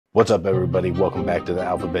What's up, everybody? Welcome back to the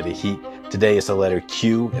Alphabet of Heat. Today is the letter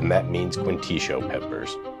Q, and that means Quintisho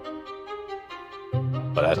peppers.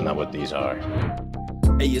 But that's not what these are.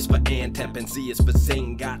 A is for Antep and Z is for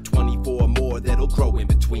Zing. Got 24 more that'll grow in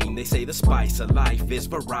between. They say the spice of life is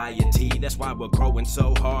variety. That's why we're growing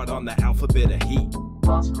so hard on the Alphabet of Heat.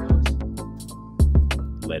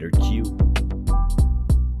 Letter Q.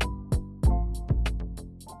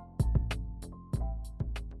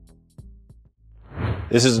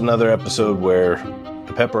 This is another episode where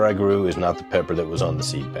the pepper I grew is not the pepper that was on the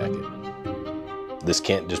seed packet. This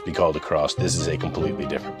can't just be called a cross. This is a completely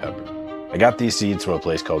different pepper. I got these seeds from a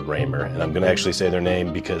place called Raymer, and I'm going to actually say their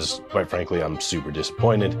name because, quite frankly, I'm super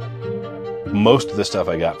disappointed. Most of the stuff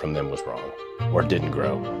I got from them was wrong, or didn't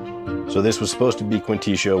grow. So this was supposed to be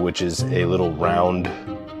Quintisho, which is a little round,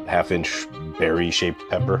 half-inch berry-shaped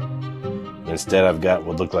pepper. Instead, I've got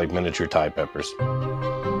what look like miniature Thai peppers.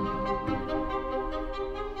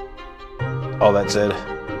 All that said,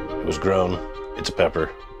 it was grown, it's a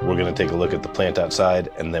pepper. We're gonna take a look at the plant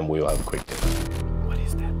outside and then we'll have a quick dinner. What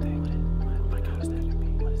is that thing? Oh my God, what is that gonna be?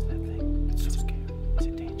 What is that thing? It's so scary. Is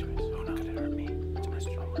it dangerous? Oh no, could it hurt me? It's my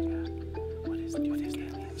strong. Oh my God. What is that?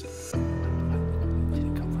 Did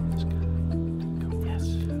it come from the sky? Yes.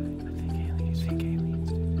 I think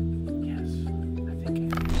aliens. Yes. I think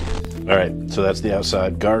aliens. All right, so that's the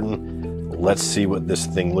outside garden. Let's see what this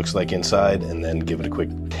thing looks like inside and then give it a quick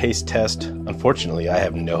taste test. Unfortunately, I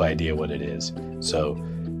have no idea what it is. So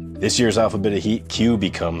this year's Alphabet of Heat, Q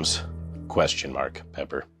becomes question mark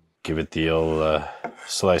pepper. Give it the old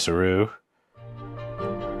slice-a-roo.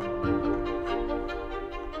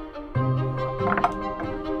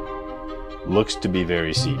 Looks to be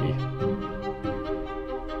very seedy.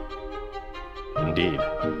 Indeed,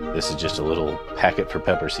 this is just a little packet for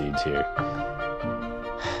pepper seeds here.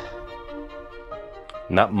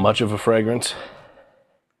 Not much of a fragrance.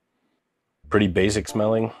 Pretty basic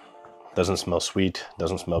smelling. Doesn't smell sweet,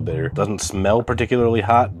 doesn't smell bitter. Doesn't smell particularly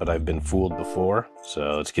hot, but I've been fooled before.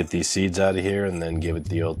 So let's get these seeds out of here and then give it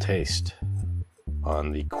the old taste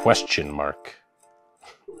on the question mark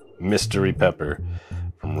mystery pepper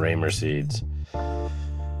from Raymer Seeds.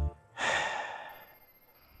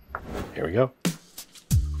 Here we go.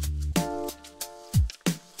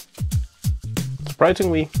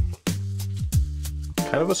 Surprisingly,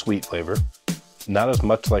 kind of a sweet flavor. Not as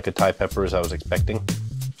much like a Thai pepper as I was expecting.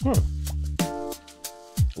 A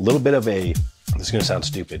little bit of a, this is gonna sound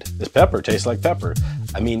stupid, this pepper tastes like pepper.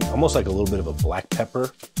 I mean, almost like a little bit of a black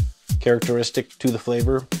pepper characteristic to the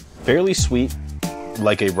flavor. Fairly sweet,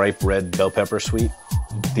 like a ripe red bell pepper sweet.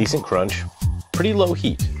 Decent crunch, pretty low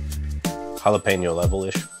heat. Jalapeno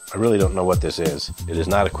level-ish. I really don't know what this is. It is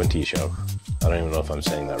not a Quintisho. I don't even know if I'm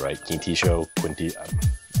saying that right. Quintisho,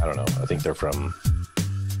 I don't know. I think they're from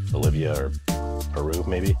Bolivia or Peru,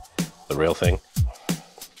 maybe, the real thing.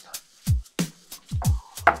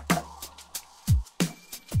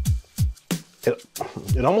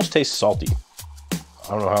 It almost tastes salty. I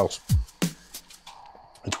don't know how else.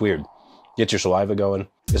 It's weird. Get your saliva going.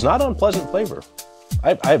 It's not unpleasant flavor.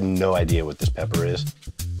 I have no idea what this pepper is,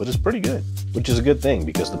 but it's pretty good, which is a good thing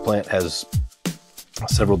because the plant has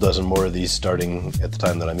several dozen more of these starting at the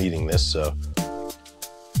time that I'm eating this, so I'm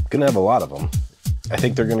gonna have a lot of them. I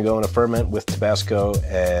think they're gonna go in a ferment with Tabasco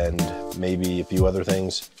and maybe a few other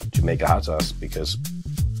things to make a hot sauce because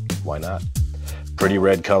why not? Pretty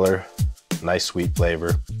red color, nice sweet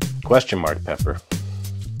flavor. Question mark pepper.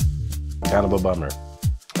 Kind of a bummer.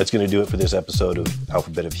 That's gonna do it for this episode of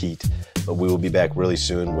Alphabet of Heat, but we will be back really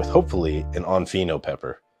soon with hopefully an Onfino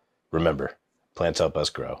pepper. Remember, plants help us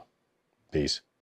grow. Peace.